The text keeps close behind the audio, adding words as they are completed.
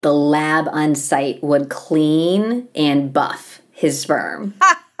the lab on site would clean and buff his sperm.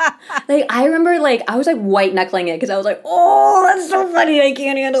 Like, I remember, like, I was, like, white-knuckling it because I was like, oh, that's so funny. I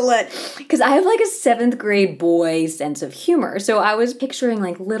can't handle it. Because I have, like, a 7th grade boy sense of humor. So I was picturing,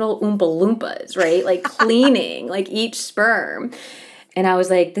 like, little Oompa Loompas, right? Like, cleaning, like, each sperm. And I was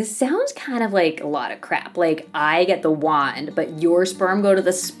like, this sounds kind of like a lot of crap. Like, I get the wand, but your sperm go to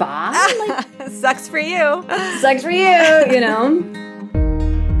the spa? Like, sucks for you. Sucks for you, you know?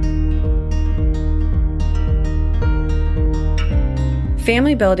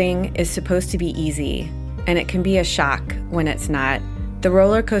 Family building is supposed to be easy, and it can be a shock when it's not. The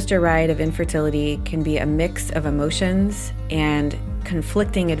roller coaster ride of infertility can be a mix of emotions and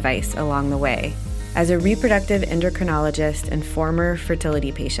conflicting advice along the way. As a reproductive endocrinologist and former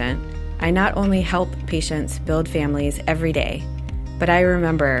fertility patient, I not only help patients build families every day, but I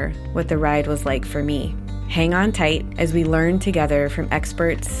remember what the ride was like for me. Hang on tight as we learn together from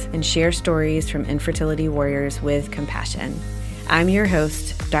experts and share stories from infertility warriors with compassion. I'm your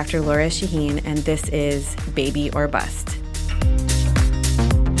host, Dr. Lora Shahine, and this is Baby or Bust.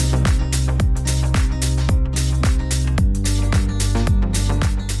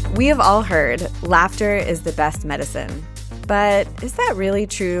 We have all heard laughter is the best medicine. But is that really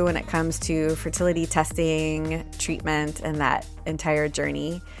true when it comes to fertility testing, treatment, and that entire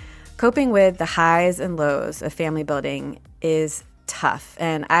journey? Coping with the highs and lows of family building is tough.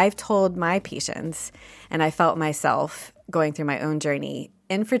 And I've told my patients, and I felt myself going through my own journey,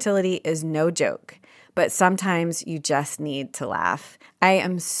 infertility is no joke, but sometimes you just need to laugh. I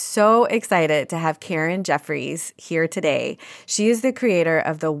am so excited to have Karen Jeffries here today. She is the creator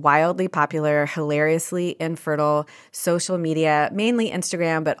of the wildly popular, hilariously infertile social media, mainly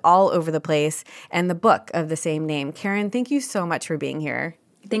Instagram, but all over the place, and the book of the same name. Karen, thank you so much for being here.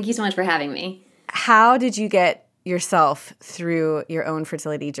 Thank you so much for having me. How did you get yourself through your own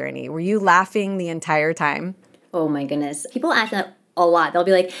fertility journey? Were you laughing the entire time? Oh my goodness. People ask that a lot. They'll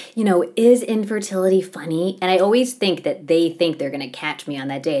be like, is infertility funny? And I always think that they think they're going to catch me on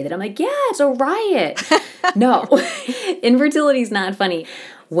that day. That I'm like, yeah, it's a riot. No, infertility is not funny.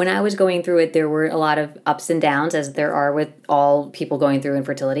 When I was going through it, there were a lot of ups and downs, as there are with all people going through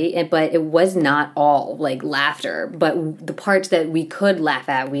infertility. But it was not all like laughter. But the parts that we could laugh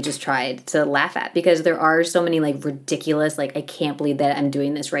at, we just tried to laugh at, because there are so many like ridiculous, like, I can't believe that I'm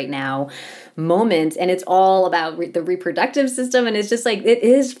doing this right now moments. And it's all about the reproductive system. And it's just like, it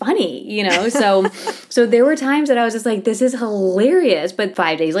is funny, So there were times that I was just like, this is hilarious. But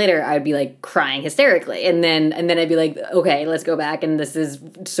 5 days later, I would be like crying hysterically. And then I'd be like, okay, let's go back. And this is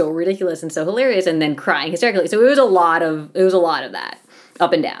so ridiculous and so hilarious, and then crying hysterically. So it was a lot of that,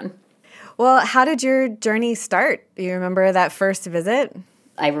 up and down. Well, how did your journey start? Do you remember that first visit?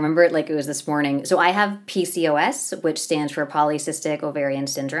 I remember it like it was this morning. So I have PCOS, which stands for polycystic ovarian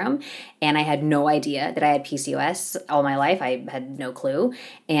syndrome. And I had no idea that I had PCOS all my life. I had no clue.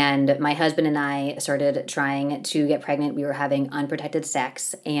 And my husband and I started trying to get pregnant. We were having unprotected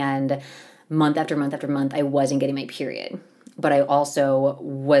sex. And month after month after month, I wasn't getting my period. But I also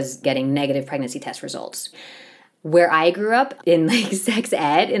was getting negative pregnancy test results. Where I grew up in like sex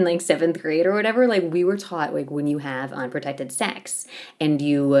ed in like 7th grade or whatever, like we were taught like when you have unprotected sex and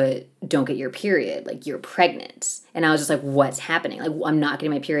you don't get your period, like you're pregnant. And I was just like, what's happening? Like, I'm not getting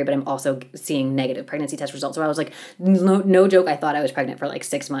my period, but I'm also seeing negative pregnancy test results. So I was like, no joke, I thought I was pregnant for like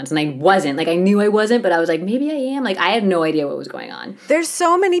 6 months, and I wasn't. Like, I knew I wasn't, but I was like, maybe I am. Like, I had no idea what was going on. There's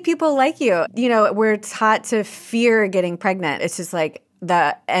so many people like you. We're taught to fear getting pregnant. It's just like,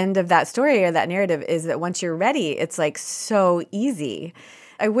 the end of that story or that narrative is that once you're ready, it's like so easy.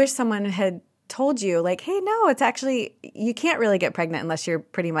 I wish someone had told you like, hey, no, it's actually, you can't really get pregnant unless you're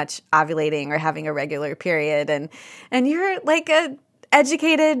pretty much ovulating or having a regular period. And you're like a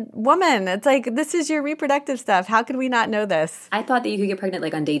educated woman. It's like, this is your reproductive stuff. How could we not know this? I thought that you could get pregnant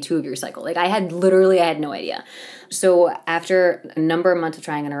like on day 2 of your cycle. Like I had no idea. So after a number of months of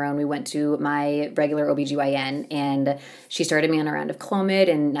trying on our own, we went to my regular OBGYN, and she started me on a round of Clomid,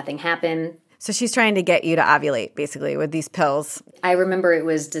 and nothing happened. So she's trying to get you to ovulate, basically, with these pills. I remember it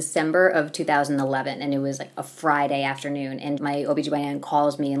was December of 2011, and it was like a Friday afternoon, and my OBGYN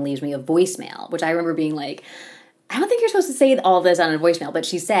calls me and leaves me a voicemail, which I remember being like, I don't think you're supposed to say all this on a voicemail, but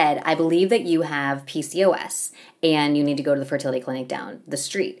she said, I believe that you have PCOS and you need to go to the fertility clinic down the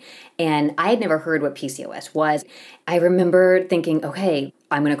street. And I had never heard what PCOS was. I remember thinking, okay,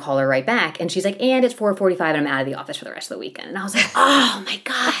 I'm going to call her right back. And she's like, and it's 4:45 and I'm out of the office for the rest of the weekend. And I was like, oh my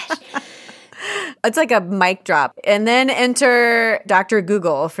gosh. It's like a mic drop. And then enter Dr.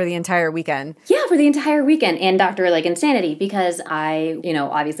 Google for the entire weekend. Yeah, for the entire weekend. And Dr. Insanity, because I,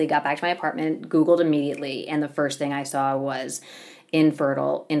 obviously got back to my apartment, Googled immediately. And the first thing I saw was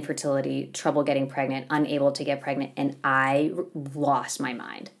infertile, infertility, trouble getting pregnant, unable to get pregnant, and I lost my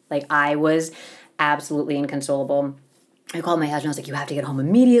mind. Like, I was absolutely inconsolable. I called my husband. I was like, you have to get home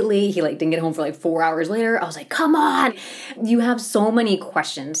immediately. He like didn't get home for like 4 hours later. I was like, come on. You have so many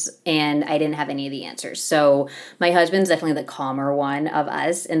questions, and I didn't have any of the answers. So my husband's definitely the calmer one of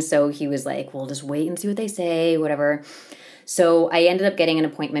us. And so he was like, we'll just wait and see what they say, whatever. So I ended up getting an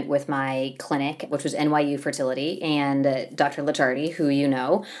appointment with my clinic, which was NYU Fertility, and Dr. Lichardi, who you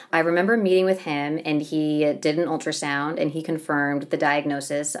know. I remember meeting with him, and he did an ultrasound, and he confirmed the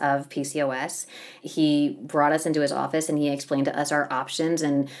diagnosis of PCOS. He brought us into his office, and he explained to us our options,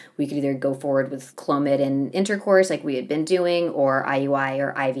 and we could either go forward with Clomid and intercourse like we had been doing, or IUI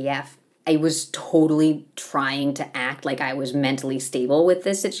or IVF. I was totally trying to act like I was mentally stable with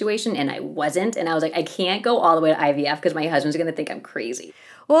this situation, and I wasn't. And I was like, I can't go all the way to IVF because my husband's going to think I'm crazy.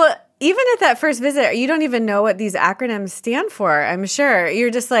 Well, even at that first visit, you don't even know what these acronyms stand for, I'm sure. You're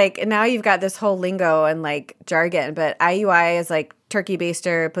just like, now you've got this whole lingo and like jargon, but IUI is like turkey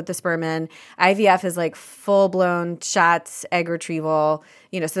baster, put the sperm in. IVF is like full-blown shots, egg retrieval.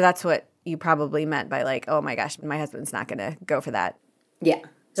 So that's what you probably meant by like, oh my gosh, my husband's not going to go for that. Yeah.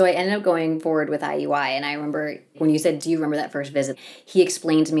 So I ended up going forward with IUI, and I remember when you said, do you remember that first visit? He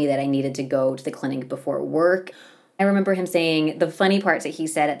explained to me that I needed to go to the clinic before work. I remember him saying the funny parts that he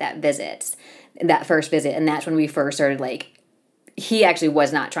said at that first visit, and that's when we first started, like, he actually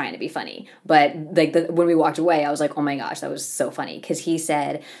was not trying to be funny, but like when we walked away, I was like, oh my gosh, that was so funny. Because he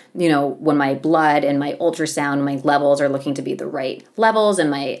said, when my blood and my ultrasound, my levels are looking to be the right levels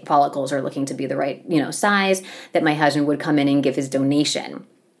and my follicles are looking to be the right, size, that my husband would come in and give his donation.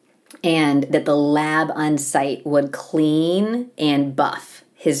 And that the lab on site would clean and buff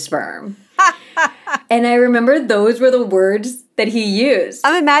his sperm. And I remember those were the words that he used.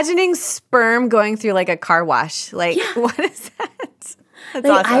 I'm imagining sperm going through like a car wash. Like, yeah. What is that? That's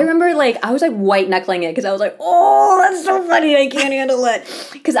awesome. I remember I was like white knuckling it because I was like, oh, that's so funny. I can't handle it.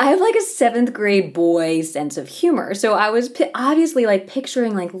 Because I have like a 7th grade boy sense of humor. So I was obviously like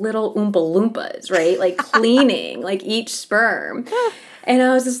picturing like little Oompa Loompas, right? Like cleaning like each sperm. And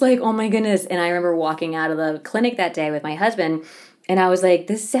I was just like, oh my goodness. And I remember walking out of the clinic that day with my husband, and I was like,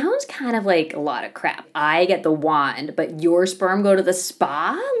 this sounds kind of like a lot of crap. I get the wand, but your sperm go to the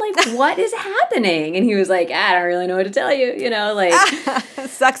spa? Like, what is happening? And he was like, I don't really know what to tell you, like.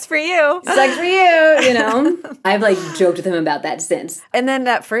 Sucks for you. Sucks for you, I've like joked with him about that since. And then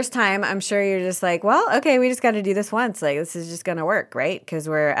that first time, I'm sure you're just like, well, okay, we just got to do this once. Like, this is just going to work, right? Because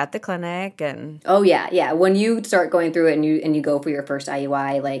we're at the clinic and. Oh, yeah, yeah. When you start going through it and you go for your first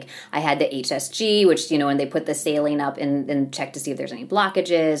IUI, like I had the HSG, which, and they put the saline up and check to see if there's any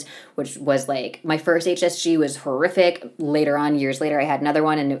blockages, which was like, my first HSG was horrific. Later on, years later, I had another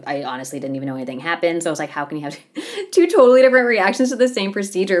one, and I honestly didn't even know anything happened. So I was like, how can you have two totally different reactions to the same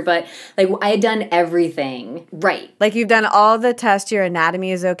procedure? But like, I had done everything right. Like, you've done all the tests, your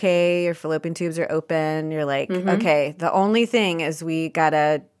anatomy is okay, your fallopian tubes are open, you're like, okay, the only thing is we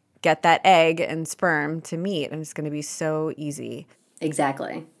gotta get that egg and sperm to meet, and it's gonna be so easy.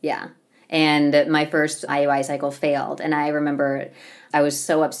 Exactly, yeah. And my first IUI cycle failed. And I remember I was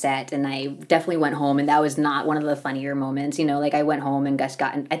so upset, and I definitely went home, and that was not one of the funnier moments. Like I went home and I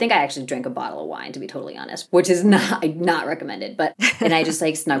think I actually drank a bottle of wine, to be totally honest, which is not recommended. And I just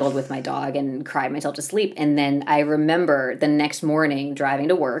like snuggled with my dog and cried myself to sleep. And then I remember the next morning driving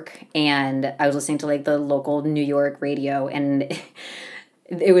to work, and I was listening to like the local New York radio, and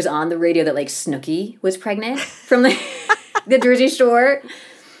it was on the radio that like Snooki was pregnant from the Jersey Shore.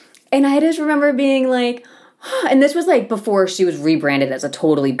 And I just remember being like, and this was like before she was rebranded as a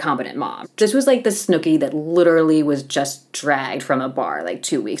totally competent mom. This was like the Snooki that literally was just dragged from a bar like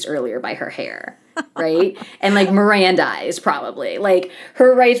 2 weeks earlier by her hair, right? And like Mirandized probably. Like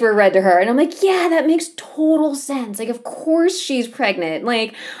her rights were read to her. And I'm like, yeah, that makes total sense. Like, of course she's pregnant.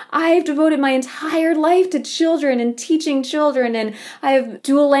 Like, I've devoted my entire life to children and teaching children, and I have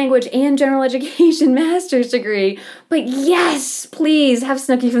dual language and general education master's degree. But yes, please have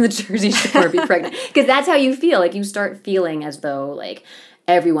Snooki from the Jersey Shore be pregnant. Because that's how you feel. Like, you start feeling as though like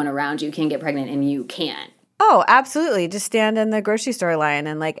everyone around you can get pregnant and you can't. Oh, absolutely. Just stand in the grocery store line,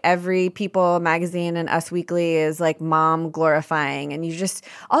 and like every People magazine and Us Weekly is like mom glorifying. And you just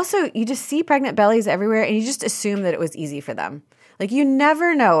see pregnant bellies everywhere, and you just assume that it was easy for them. Like, you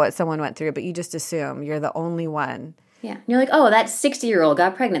never know what someone went through, but you just assume you're the only one. Yeah. And you're like, oh, that 60-year-old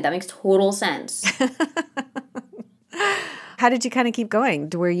got pregnant. That makes total sense. How did you kind of keep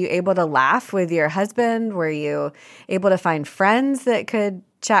going? Were you able to laugh with your husband? Were you able to find friends that could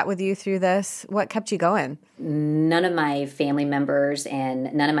chat with you through this? What kept you going? None of my family members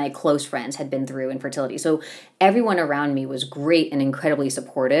and none of my close friends had been through infertility. So everyone around me was great and incredibly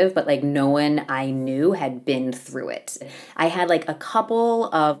supportive, but like no one I knew had been through it. I had like a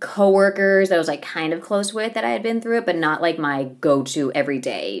couple of coworkers that I was like kind of close with that I had been through it, but not like my go-to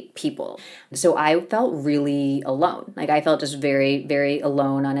everyday people. So I felt really alone. Like I felt just very, very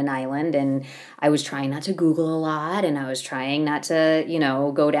alone on an island, and I was trying not to Google a lot, and I was trying not to,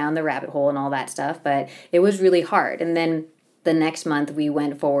 go down the rabbit hole and all that stuff, but it was really hard. And then the next month we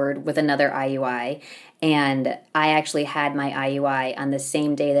went forward with another IUI, and I actually had my IUI on the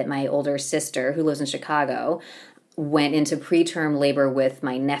same day that my older sister, who lives in Chicago, went into preterm labor with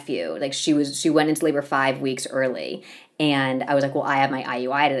my nephew. Like she went into labor 5 weeks early. And I was like, well, I have my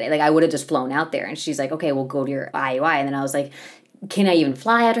IUI today. Like I would have just flown out there. And she's like, okay, we'll go to your IUI. And then I was like, can I even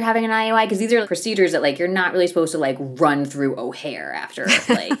fly after having an IUI? Because these are procedures that like you're not really supposed to like run through O'Hare after,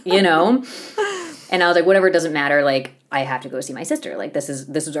 like, And I was like, whatever, it doesn't matter. Like I have to go see my sister. Like this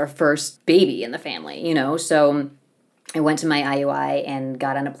is our first baby in the family, So I went to my IUI and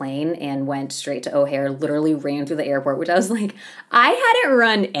got on a plane and went straight to O'Hare, literally ran through the airport, which I was like, I hadn't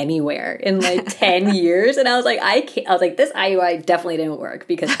run anywhere in like 10 years. And I was like, this IUI definitely didn't work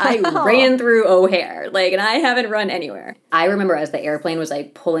because I ran through O'Hare, and I haven't run anywhere. I remember as the airplane was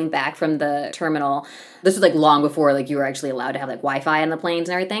like pulling back from the terminal, this was like long before like you were actually allowed to have like Wi-Fi on the planes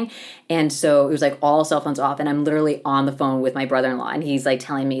and everything. And so it was like all cell phones off, and I'm literally on the phone with my brother-in-law, and he's like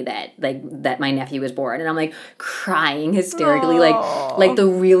telling me that my nephew was born, and I'm like crying hysterically, like the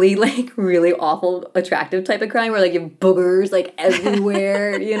really really awful attractive type of crying where like you have boogers like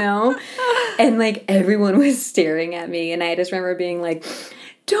everywhere, and like everyone was staring at me, and I just remember being like,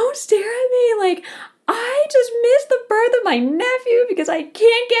 don't stare at me, like I just missed the birth of my nephew because I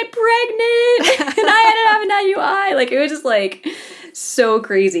can't get pregnant and I had to have an IUI. Like, it was just like so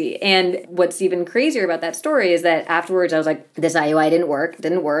crazy. And what's even crazier about that story is that afterwards I was like, this IUI didn't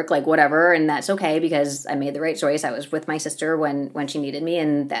work, like whatever. And that's okay because I made the right choice. I was with my sister when she needed me,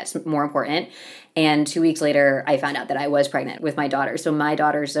 and that's more important. And 2 weeks later, I found out that I was pregnant with my daughter. So my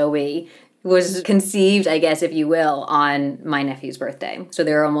daughter, Zoe, was conceived, I guess, if you will, on my nephew's birthday. So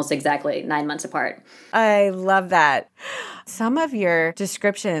they're almost exactly 9 months apart. I love that. Some of your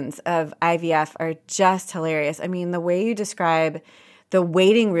descriptions of IVF are just hilarious. I mean, the way you describe the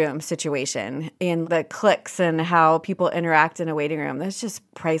waiting room situation and the clicks and how people interact in a waiting room, that's just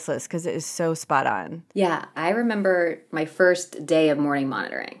priceless because it is so spot on. Yeah, I remember my first day of morning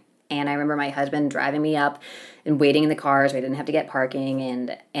monitoring. And I remember my husband driving me up and waiting in the car so I didn't have to get parking.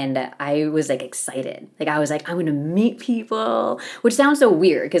 And I was like excited. Like I was like, I'm going to meet people, which sounds so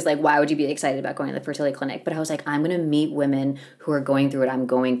weird because like, why would you be excited about going to the fertility clinic? But I was like, I'm going to meet women who are going through what I'm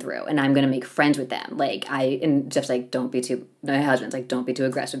going through, and I'm going to make friends with them. And Jeff's like, my husband's like, don't be too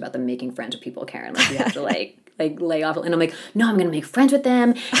aggressive about them making friends with people, Karen. Like you have to like lay off. And I'm like, no, I'm going to make friends with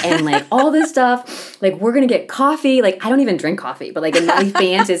them and like all this stuff. Like we're going to get coffee. Like I don't even drink coffee, but like in my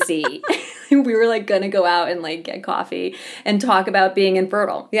fantasy, we were like going to go out and like get coffee and talk about being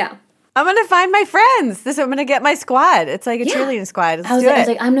infertile. Yeah. I'm going to find my friends. I'm going to get my squad. It's like a cheerleading squad. I was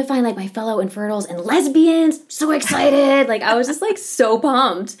like, I'm going to find like my fellow infertiles and lesbians. So excited. Like I was just like so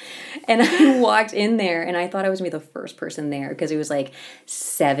pumped. And I walked in there and I thought I was going to be the first person there because it was like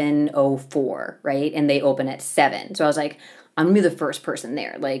 7:04, right? And they open at 7. So I was like, I'm going to be the first person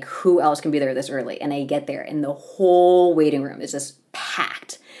there. Like who else can be there this early? And I get there and the whole waiting room is just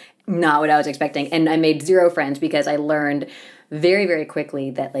packed. Not what I was expecting. And I made zero friends because I learned very, very quickly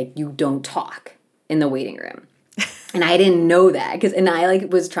that like you don't talk in the waiting room. And I didn't know that and I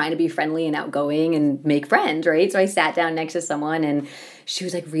like was trying to be friendly and outgoing and make friends, right? So I sat down next to someone and she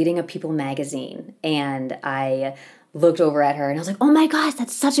was like reading a People magazine, and I looked over at her and I was like, oh my gosh,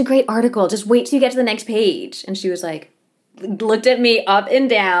 that's such a great article. Just wait till you get to the next page. And she was like, looked at me up and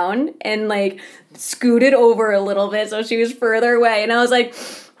down and like scooted over a little bit so she was further away. And I was like,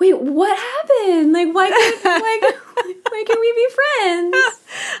 wait, what happened? Like, why can we be friends?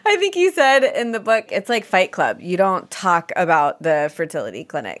 I think you said in the book, it's like Fight Club. You don't talk about the fertility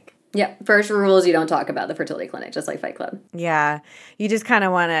clinic. Yeah. First rule is you don't talk about the fertility clinic, just like Fight Club. Yeah. You just kind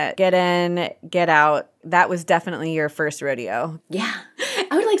of want to get in, get out. That was definitely your first rodeo. Yeah.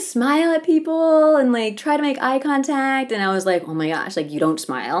 I would like smile at people and like try to make eye contact. And I was like, oh my gosh, like you don't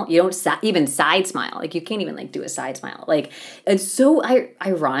smile. You don't even side smile. Like you can't even like do a side smile. Like it's so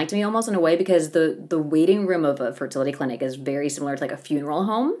ironic to me almost in a way because the waiting room of a fertility clinic is very similar to like a funeral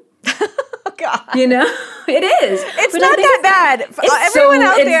home. God. It is. It's not that bad. Everyone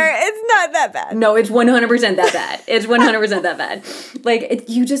out there, it's not that bad. No, it's 100% that bad. It's 100% that bad. Like,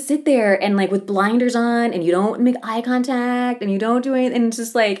 you just sit there and, like, with blinders on, and you don't make eye contact, and you don't do anything. And it's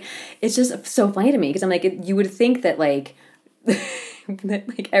just, like, it's just so funny to me, because I'm like, you would think that, like, that,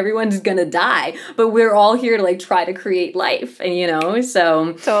 like, everyone's gonna die, but we're all here to, like, try to create life, and, you know,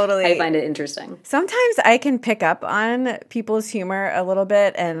 so totally, I find it interesting. Sometimes I can pick up on people's humor a little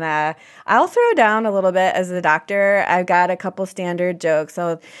bit, and I'll throw down a little bit as a doctor. I've got a couple standard jokes.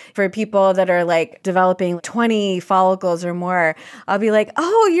 So for people that are, like, developing 20 follicles or more, I'll be like,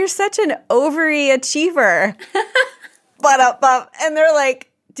 "Oh, you're such an ovary achiever." And they're like,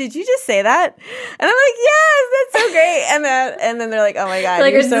 "Did you just say that?" And I'm like, "Yes, that's so great." And then they're like, "Oh my God,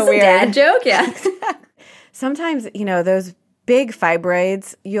 like, you're so weird." Dad joke, yeah. Sometimes, you know, those big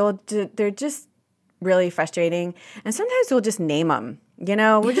fibroids, they're just really frustrating. And sometimes we'll just name them. You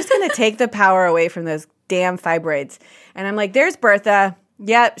know, we're just going to take the power away from those damn fibroids. And I'm like, "There's Bertha.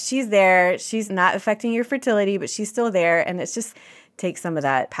 Yep, she's there. She's not affecting your fertility, but she's still there." And it's just takes some of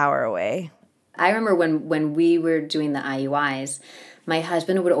that power away. I remember when we were doing the IUIs, my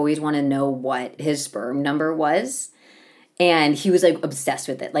husband would always want to know what his sperm number was. And he was, like, obsessed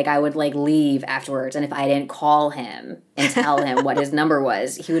with it. Like, I would, like, leave afterwards, and if I didn't call him and tell him what his number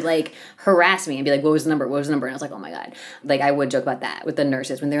was, he would, like, harass me and be like, "What was the number? What was the number?" And I was like, "Oh, my God." Like, I would joke about that with the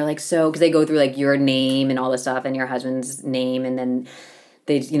nurses when they're like, because they go through, like, your name and all this stuff and your husband's name, and then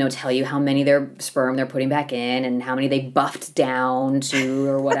they, you know, tell you how many their sperm they're putting back in and how many they buffed down to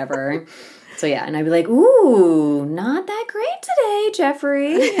or whatever. So, yeah, and I'd be like, "Ooh, not that great today,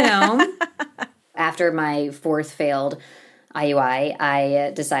 Jeffrey," you know. After my fourth failed IUI,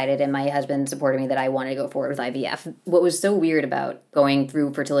 I decided, and my husband supported me, that I wanted to go forward with IVF. What was so weird about going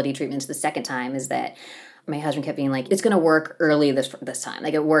through fertility treatments the second time is that my husband kept being like, "It's going to work early this time."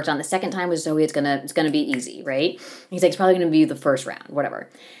 Like, it worked on the second time with Zoe. It's gonna be easy, right? He's like, "It's probably going to be the first round, whatever."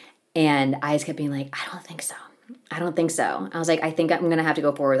 And I just kept being like, "I don't think so. I don't think so." I was like, "I think I'm going to have to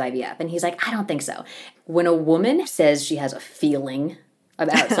go forward with IVF." And he's like, "I don't think so." When a woman says she has a feeling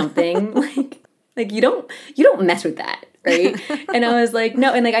about something, like you don't mess with that, right? And I was like,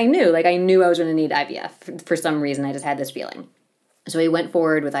 no. And, like, I knew I was going to need IVF for some reason. I just had this feeling. So we went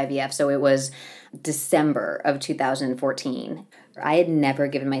forward with IVF. So it was December of 2014. I had never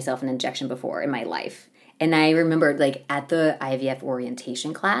given myself an injection before in my life. And I remember, like, at the IVF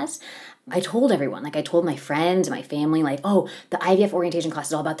orientation class, I told everyone, like, I told my friends and my family, like, "Oh, the IVF orientation class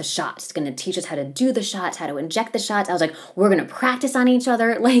is all about the shots. It's going to teach us how to do the shots, how to inject the shots." I was like, "We're going to practice on each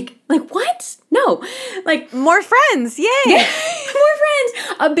other." Like what? No. Like, more friends. Yay. Yeah, more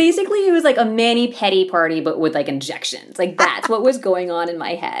friends. Basically, it was like a mani-pedi party, but with, like, injections. Like, that's what was going on in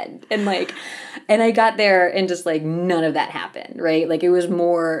my head. And, like, and I got there and just, like, none of that happened, right? Like, it was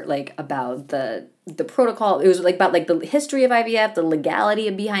more, like, about the protocol. It was, like, about, like, the history of IVF, the legality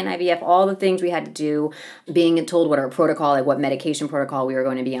behind IVF, all the things we had to do, being told what our protocol, like, what medication protocol we were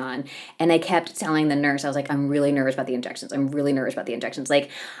going to be on. And I kept telling the nurse, I was like, "I'm really nervous about the injections. I'm really nervous about the injections." Like,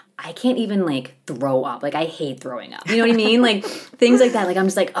 I can't even, like, throw up. Like, I hate throwing up. You know what I mean? Like, things like that. Like, I'm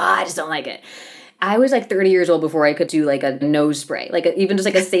just like, I just don't like it. I was, like, 30 years old before I could do, like, a nose spray. Like, even just,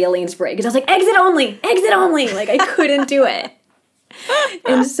 like, a saline spray. Because I was like, exit only. Like, I couldn't do it.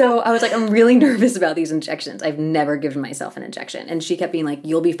 And so I was like, "I'm really nervous about these injections. I've never given myself an injection." And she kept being like,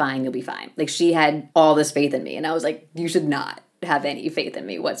 "You'll be fine. You'll be fine." Like, she had all this faith in me. And I was like, "You should not have any faith in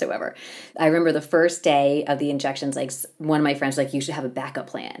me whatsoever." I remember the first day of the injections, like, one of my friends was like, "You should have a backup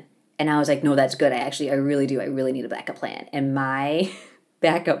plan." And I was like, "No, that's good. I really do. I really need a backup plan." And my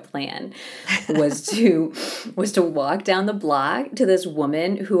backup plan was to walk down the block to this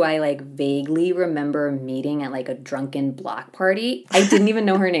woman who I, like, vaguely remember meeting at, like, a drunken block party. I didn't even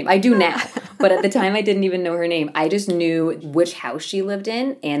know her name. I do now, but at the time I didn't even know her name. I just knew which house she lived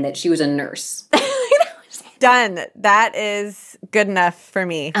in and that she was a nurse. Done. That is good enough for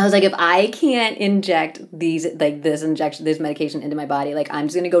me. I was like, if I can't inject this medication into my body, like, I'm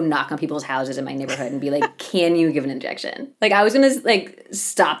just going to go knock on people's houses in my neyborhood and be like, "Can you give an injection?" Like, I was going to, like,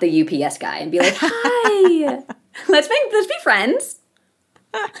 stop the UPS guy and be like, "Hi, let's be friends.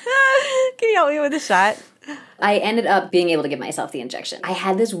 Can you help me with a shot?" I ended up being able to give myself the injection. I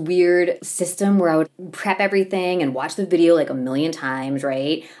had this weird system where I would prep everything and watch the video, like, a million times,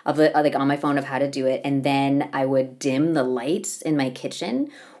 right? Like, on my phone of how to do it. And then I would dim the lights in my kitchen,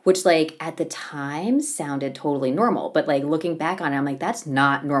 which, like, at the time sounded totally normal. But, like, looking back on it, I'm like, that's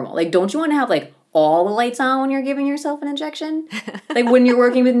not normal. Like, don't you want to have, like, all the lights on when you're giving yourself an injection? Like, when you're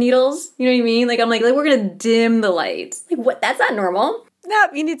working with needles, you know what I mean? Like, I'm like, we're going to dim the lights. Like, what? That's not normal.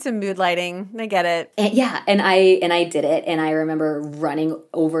 Nope, you need some mood lighting. I get it. And I did it, and I remember running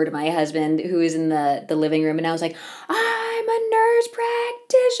over to my husband who was in the living room, and I was like, I'm a nurse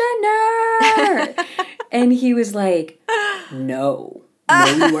practitioner. And he was like, no,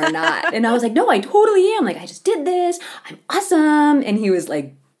 you are not. And I was like, no, I totally am. Like, I just did this. I'm awesome. And he was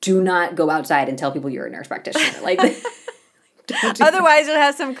like, do not go outside and tell people you're a nurse practitioner. Like, otherwise you'll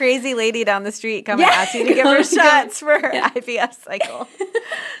have some crazy lady down the street come and ask you to give her shots for her IVF cycle.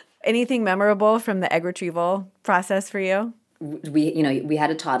 Anything memorable from the egg retrieval process for you? We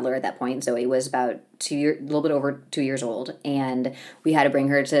had a toddler at that point. Zoe was about a little bit over 2 years old, and we had to bring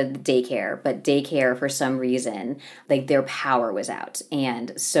her to daycare. But daycare, for some reason, like their power was out,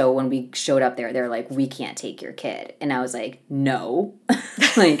 and so when we showed up there, they're like, "We can't take your kid," and I was like, "No,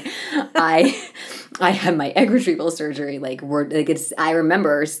 like I had my egg retrieval surgery. I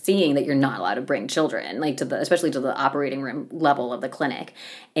remember seeing that you're not allowed to bring children, like especially to the operating room level of the clinic,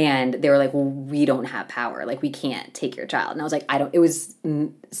 and they were like, "Well, we don't have power. Like, we can't take your child." And I was like, It was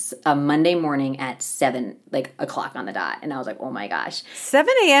a Monday morning at 7 o'clock on the dot, and I was like, oh my gosh,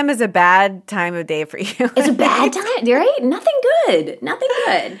 7 a.m. is a bad time of day for you. It's a bad time, right? Nothing good.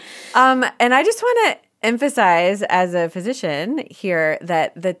 And I just want to emphasize as a physician here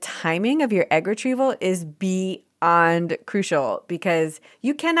that the timing of your egg retrieval is beyond crucial, because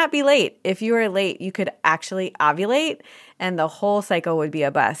you cannot be late. If you are late, you could actually ovulate and the whole cycle would be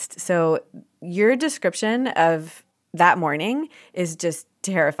a bust. So your description of that morning is just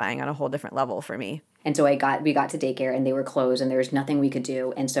terrifying on a whole different level for me. And so we got to daycare, and they were closed, and there was nothing we could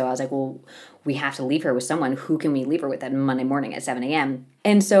do. And so I was like, well, we have to leave her with someone. Who can we leave her with that Monday morning at 7 a.m.?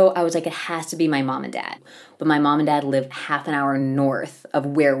 And so I was like, it has to be my mom and dad. But my mom and dad lived half an hour north of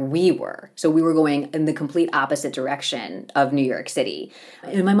where we were. So we were going in the complete opposite direction of New York City.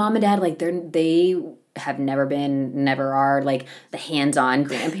 And my mom and dad, they have never are like the hands-on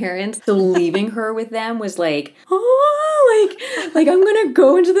grandparents. So leaving her with them was like, like I'm going to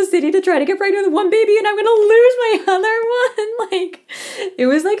go into the city to try to get pregnant with one baby, and I'm going to lose my other one. Like, it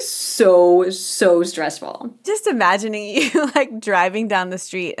was like so stressful. Just imagining you like driving down the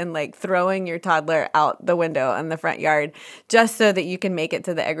street and like throwing your toddler out the window in the front yard just so that you can make it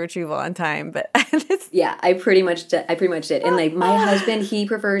to the egg retrieval on time. But yeah, I pretty much did. And like my husband, he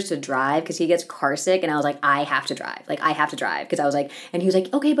prefers to drive because he gets car sick. And I was like, I have to drive. Because I was like, and he was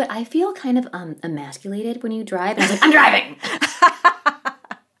like, okay, but I feel kind of emasculated when you drive. And I was like, I'm driving.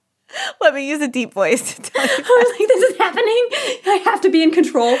 Let me use a deep voice to tell you. I was like, this is happening. I have to be in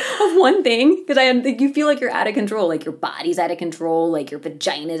control of one thing, because you feel like you're out of control. Like your body's out of control. Like your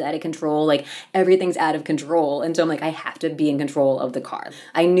vagina's out of control. Like everything's out of control. And so I'm like, I have to be in control of the car.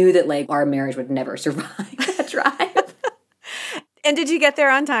 I knew that like our marriage would never survive that drive. And did you get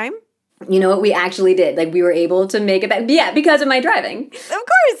there on time? You know what? We actually did. Like, we were able to make it back. Yeah, because of my driving. Of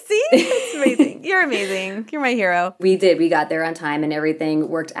course. See? It's amazing. You're amazing. You're my hero. We did. We got there on time, and everything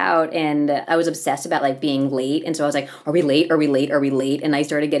worked out. And I was obsessed about, like, being late. And so I was like, are we late? Are we late? Are we late? And I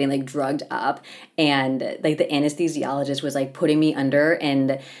started getting, like, drugged up. And, like, the anesthesiologist was, like, putting me under.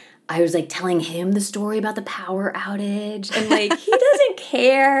 And I was, like, telling him the story about the power outage. And, like, he doesn't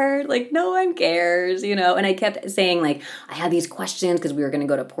care. Like, no one cares, you know? And I kept saying, like, I had these questions because we were going to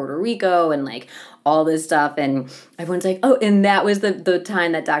go to Puerto Rico and, like, all this stuff. And everyone's like, oh, and that was the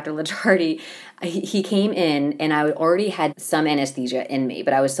time that Dr. Licciardi, he came in, and I already had some anesthesia in me,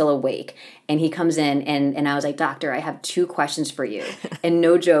 but I was still awake. And he comes in, and I was like, doctor, I have 2 questions for you. And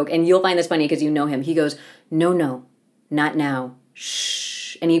no joke. And you'll find this funny because you know him. He goes, no, not now. Shh.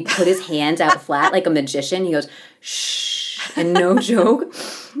 And he put his hands out flat like a magician. He goes, shh. And no joke,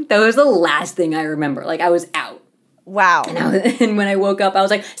 that was the last thing I remember. Like, I was out. Wow. And when I woke up, I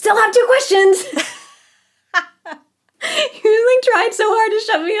was like, still have 2 questions. He like tried so hard to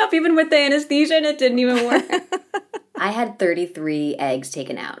shut me up even with the anesthesia, and it didn't even work. I had 33 eggs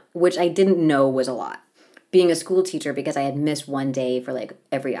taken out, which I didn't know was a lot. Being a school teacher, because I had missed one day for like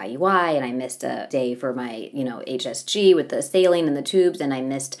every IUI, and I missed a day for my, HSG with the saline and the tubes, and I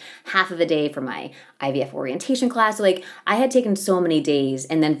missed half of a day for my IVF orientation class. So like, I had taken so many days,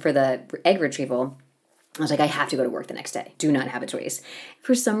 and then for the egg retrieval, I was like, I have to go to work the next day. Do not have a choice.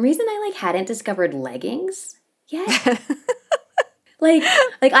 For some reason, I like hadn't discovered leggings yet. Like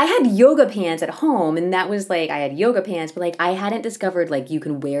I had yoga pants at home, and that was like, I had yoga pants, but like I hadn't discovered like you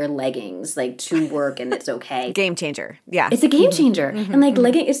can wear leggings like to work and it's okay. Game changer. Yeah. It's a game changer. Mm-hmm. And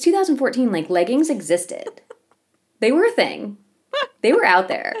like it's 2014, like leggings existed. They were a thing. They were out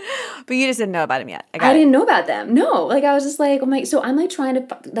there. But you just didn't know about them yet. I didn't know about them. No. Like, I was just like, oh my, so I'm like trying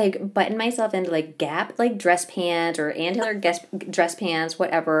to like button myself into like Gap, like dress pants or Ann Taylor dress pants,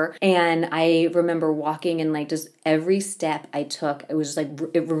 whatever. And I remember walking and like just every step I took, it was just like,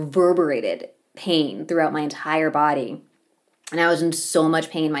 it reverberated pain throughout my entire body. And I was in so much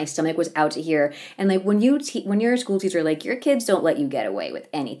pain. My stomach was out to here. And like when you're a school teacher, like your kids don't let you get away with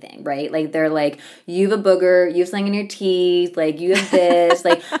anything, right? Like they're like, you have a booger, you have something in your teeth, like you have this,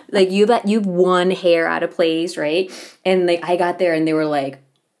 like you've one hair out of place, right? And like I got there and they were like,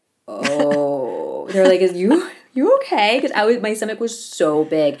 oh, they're like, is you okay? Because my stomach was so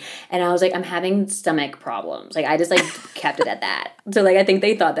big, and I was like, I'm having stomach problems. Like I just like kept it at that. So like I think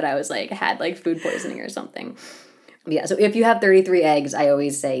they thought that I was like had like food poisoning or something. Yeah, so if you have 33 eggs, I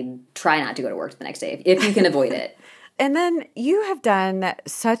always say try not to go to work the next day if you can avoid it. And then you have done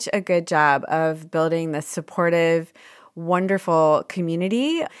such a good job of building this supportive, wonderful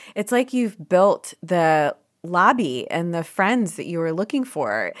community. It's like you've built the lobby and the friends that you were looking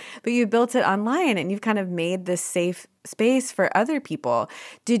for, but you built it online and you've kind of made this safe space for other people.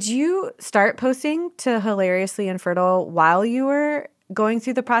 Did you start posting to Hilariously Infertile while you were going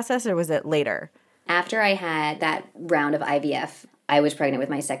through the process, or was it later? After I had that round of IVF, I was pregnant with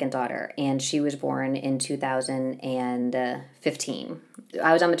my second daughter, and she was born in 2015.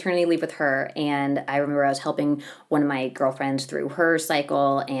 I was on maternity leave with her, and I remember I was helping one of my girlfriends through her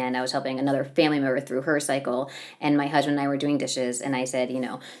cycle, and I was helping another family member through her cycle, and my husband and I were doing dishes, and I said,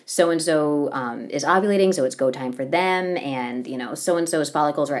 so-and-so is ovulating, so it's go time for them, and, so-and-so's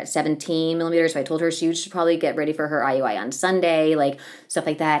follicles are at 17 millimeters, so I told her she should probably get ready for her IUI on Sunday, like, stuff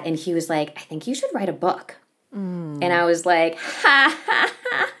like that, and he was like, I think you should write a book. And I was like, ha, ha,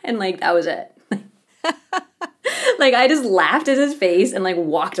 ha. And like, that was it. Like, I just laughed at his face and like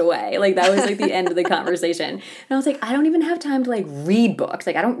walked away. Like, that was like the end of the conversation. And I was like, I don't even have time to like read books.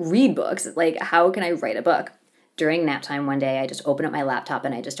 Like, I don't read books. Like, how can I write a book? During nap time one day, I just opened up my laptop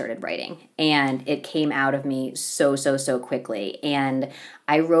and I just started writing. And it came out of me so quickly. And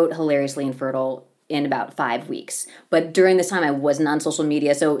I wrote Hilariously Infertile in about 5 weeks. But during this time, I wasn't on social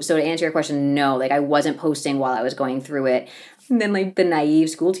media. So to answer your question, no, like I wasn't posting while I was going through it. And then like the naive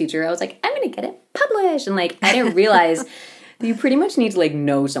school teacher, I was like, I'm going to get it published. And like, I didn't realize you pretty much need to like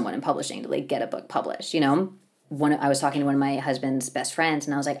know someone in publishing to like get a book published, I was talking to one of my husband's best friends,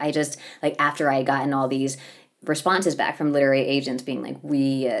 and I was like, I just like after I had gotten all these responses back from literary agents being like,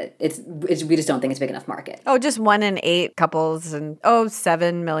 we just don't think it's a big enough market. Oh, just 1 in 8 couples and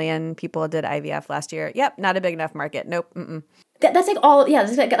 7 million people did IVF last year. Yep, not a big enough market. Nope. That's like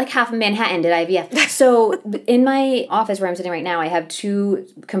that's like half of Manhattan did IVF. So in my office where I'm sitting right now, I have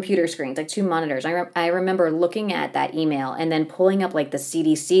 2 computer screens, like 2 monitors. I remember looking at that email and then pulling up like the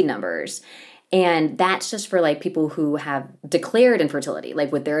CDC numbers. And that's just for like people who have declared infertility,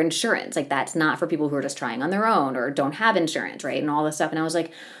 like with their insurance. Like that's not for people who are just trying on their own or don't have insurance, right? And all this stuff. And I was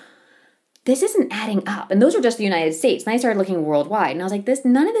like, this isn't adding up. And those are just the United States. And I started looking worldwide. And I was like,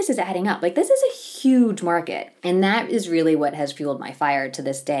 none of this is adding up. Like this is a huge market. And that is really what has fueled my fire to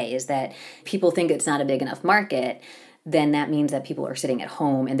this day, is that people think it's not a big enough market. Then that means that people are sitting at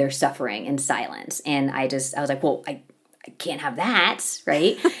home and they're suffering in silence. And I was like, well, I can't have that,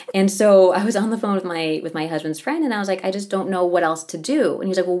 right? And so I was on the phone with my husband's friend, and I was like, I just don't know what else to do. And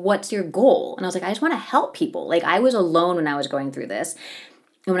he's like, well, what's your goal? And I was like, I just want to help people. Like I was alone when I was going through this.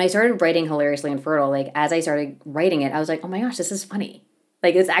 And when I started writing Hilariously Infertile, like as I started writing it, I was like, oh my gosh, this is funny.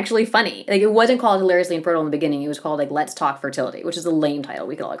 Like it's actually funny. Like it wasn't called Hilariously Infertile in the beginning. It was called like Let's Talk Fertility, which is a lame title.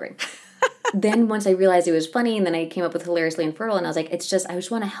 We could all agree. Then once I realized it was funny, and then I came up with Hilariously Infertile, and I was like, I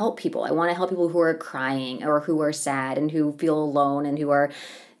just want to help people. I want to help people who are crying or who are sad and who feel alone and who are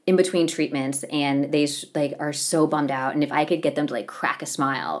in between treatments and they like are so bummed out. And if I could get them to like crack a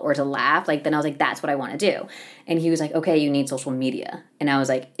smile or to laugh, like then I was like, that's what I want to do. And he was like, okay, you need social media. And I was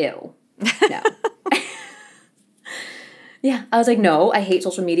like, ew, no. Yeah, I was like, no, I hate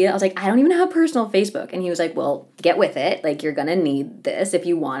social media. I was like, I don't even have a personal Facebook. And he was like, well, get with it. Like, you're going to need this if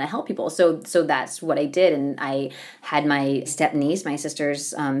you want to help people. So that's what I did. And I had my step-niece, my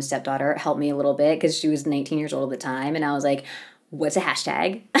sister's stepdaughter, help me a little bit because she was 19 years old at the time. And I was like, what's a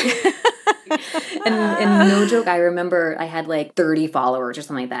hashtag? and no joke, I remember I had like 30 followers or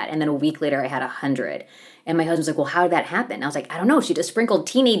something like that. And then a week later, I had 100. And my husband's like, well, how did that happen? I was like, I don't know. She just sprinkled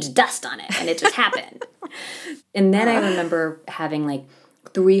teenage dust on it, and it just happened. And then I remember having like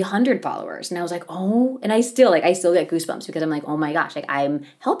 300 followers, and I was like, oh, and I still get goosebumps because I'm like, oh my gosh, like I'm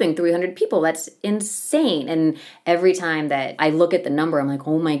helping 300 people. That's insane. And every time that I look at the number, I'm like,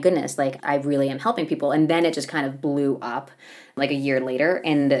 oh my goodness, like I really am helping people. And then it just kind of blew up. like a year later,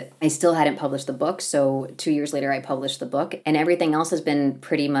 and I still hadn't published the book. So 2 years later, I published the book, and everything else has been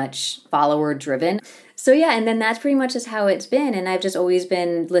pretty much follower driven. So yeah, and then that's pretty much just how it's been. And I've just always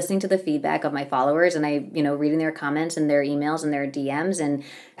been listening to the feedback of my followers, and reading their comments and their emails and their DMs and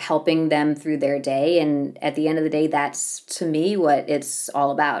helping them through their day. And at the end of the day, that's to me what it's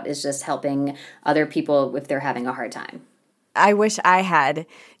all about, is just helping other people if they're having a hard time. I wish I had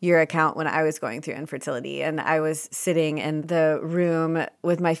your account when I was going through infertility, and I was sitting in the room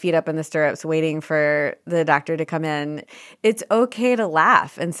with my feet up in the stirrups waiting for the doctor to come in. It's okay to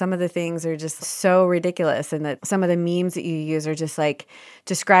laugh, and some of the things are just so ridiculous, and that some of the memes that you use are just like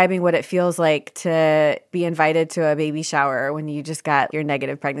describing what it feels like to be invited to a baby shower when you just got your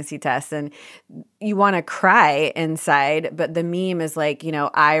negative pregnancy test, and you want to cry inside, but the meme is like,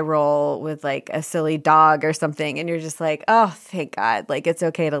 eye roll with like a silly dog or something, and you're just like, oh, thank God, like it's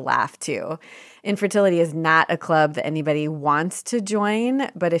okay to laugh too. Infertility is not a club that anybody wants to join,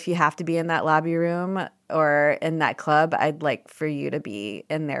 but if you have to be in that lobby room or in that club, I'd like for you to be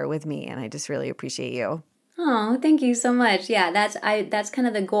in there with me, and I just really appreciate you. Oh, thank you so much. Yeah, that's kind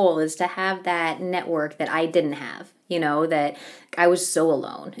of the goal, is to have that network that I didn't have, that I was so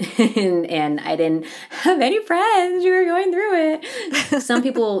alone and I didn't have any friends who were going through it. Some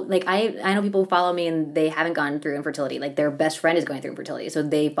people, like I know people who follow me and they haven't gone through infertility. Like their best friend is going through infertility. So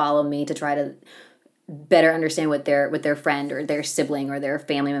they follow me to try to better understand what their friend or their sibling or their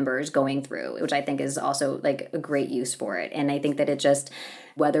family member is going through, which I think is also like a great use for it. And I think that it just,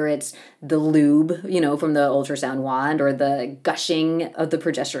 whether it's the lube, from the ultrasound wand, or the gushing of the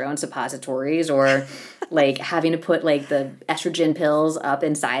progesterone suppositories, or like having to put like the estrogen pills up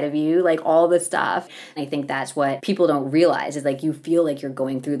inside of you, like all the stuff. I think that's what people don't realize, is like you feel like you're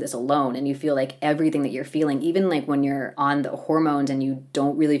going through this alone, and you feel like everything that you're feeling, even like when you're on the hormones and you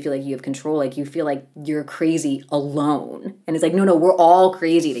don't really feel like you have control, like you feel like you're crazy alone. And it's like, no, we're all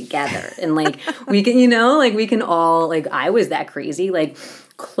crazy together. And like we can, we can all, like I was that crazy. Like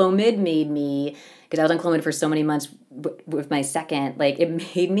Clomid made me, because I was on Clomid for so many months with my second, like it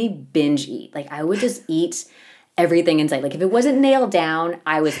made me binge eat. Like I would just eat everything in sight. Like if it wasn't nailed down,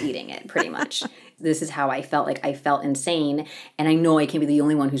 I was eating it pretty much. This is how I felt. Like I felt insane, and I know I can't be the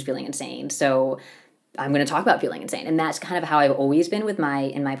only one who's feeling insane. So I'm going to talk about feeling insane. And that's kind of how I've always been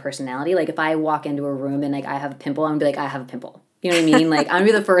in my personality. Like if I walk into a room and like I have a pimple, I'm going to be like, I have a pimple. You know what I mean? Like I'm going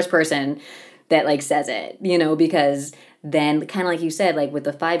to be the first person that like says it, because then kind of like you said, like with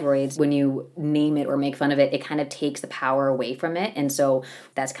the fibroids, when you name it or make fun of it, it kind of takes the power away from it. And so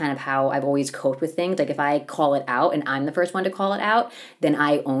that's kind of how I've always coped with things. Like if I call it out and I'm the first one to call it out, then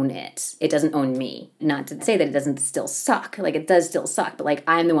I own it. It doesn't own me. Not to say that it doesn't still suck. Like it does still suck, but like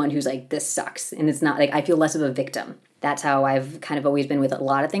I'm the one who's like, this sucks. And it's not like I feel less of a victim. That's how I've kind of always been with a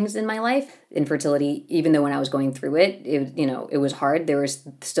lot of things in my life. Infertility, even though when I was going through it, it was hard. There was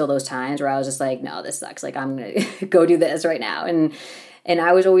still those times where I was just like, no, this sucks. Like I'm going to go do this right now. And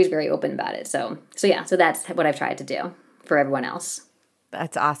I was always very open about it. So that's what I've tried to do for everyone else.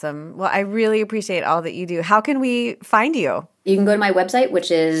 That's awesome. Well, I really appreciate all that you do. How can we find you? You can go to my website,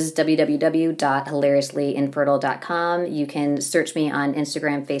 which is www.hilariouslyinfertile.com. You can search me on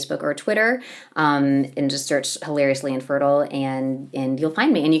Instagram, Facebook, or Twitter, and just search Hilariously Infertile, and you'll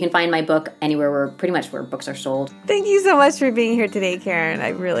find me. And you can find my book anywhere where books are sold. Thank you so much for being here today, Karen.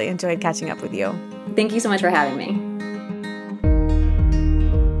 I really enjoyed catching up with you. Thank you so much for having me.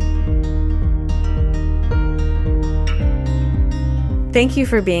 Thank you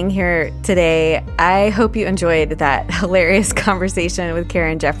for being here today. I hope you enjoyed that hilarious conversation with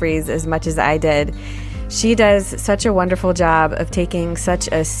Karen Jeffries as much as I did. She does such a wonderful job of taking such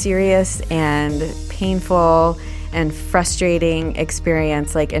a serious and painful and frustrating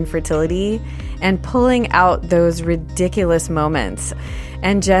experience like infertility and pulling out those ridiculous moments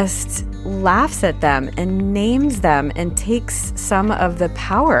and just laughs at them and names them and takes some of the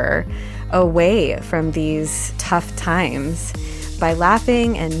power away from these tough times. By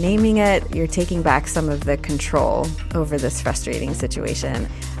laughing and naming it, you're taking back some of the control over this frustrating situation.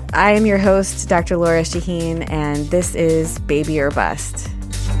 I am your host, Dr. Lora Shahine, and this is Baby or Bust.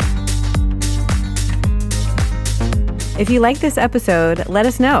 If you like this episode, let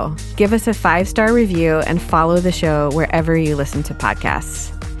us know. Give us a 5-star review and follow the show wherever you listen to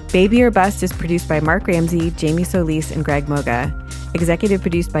podcasts. Baby or Bust is produced by Mark Ramsey, Jamie Solis, and Greg Moga. Executive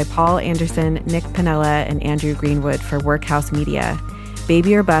produced by Paul Anderson, Nick Pinella, and Andrew Greenwood for Workhouse Media.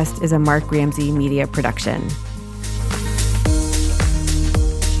 Baby or Bust is a Mark Ramsey media production.